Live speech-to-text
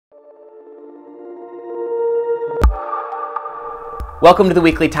Welcome to the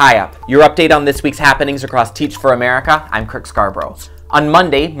Weekly Tie-Up, your update on this week's happenings across Teach for America. I'm Kirk Scarborough. On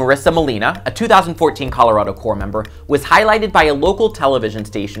Monday, Marissa Molina, a 2014 Colorado Corps member, was highlighted by a local television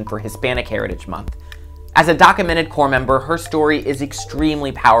station for Hispanic Heritage Month. As a documented Corps member, her story is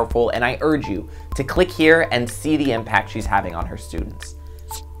extremely powerful, and I urge you to click here and see the impact she's having on her students.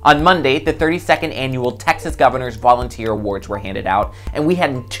 On Monday, the 32nd annual Texas Governor's Volunteer Awards were handed out, and we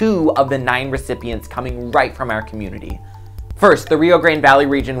had 2 of the 9 recipients coming right from our community. First, the Rio Grande Valley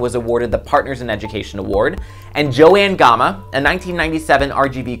region was awarded the Partners in Education Award, and Joanne Gama, a 1997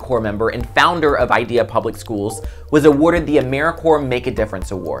 RGV Corps member and founder of Idea Public Schools, was awarded the AmeriCorps Make a Difference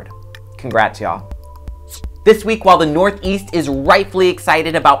Award. Congrats, y'all. This week, while the Northeast is rightfully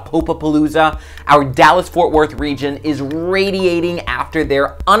excited about Popapalooza, our Dallas-Fort Worth region is radiating after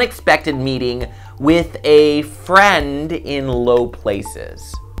their unexpected meeting with a friend in low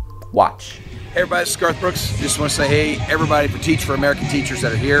places. Watch. Hey everybody, it's Garth Brooks. Just want to say, hey, everybody for Teach for American teachers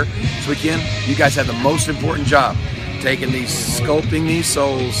that are here this weekend, you guys have the most important job, sculpting these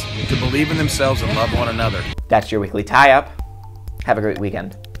souls to believe in themselves and love one another. That's your Weekly Tie-Up. Have a great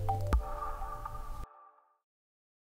weekend.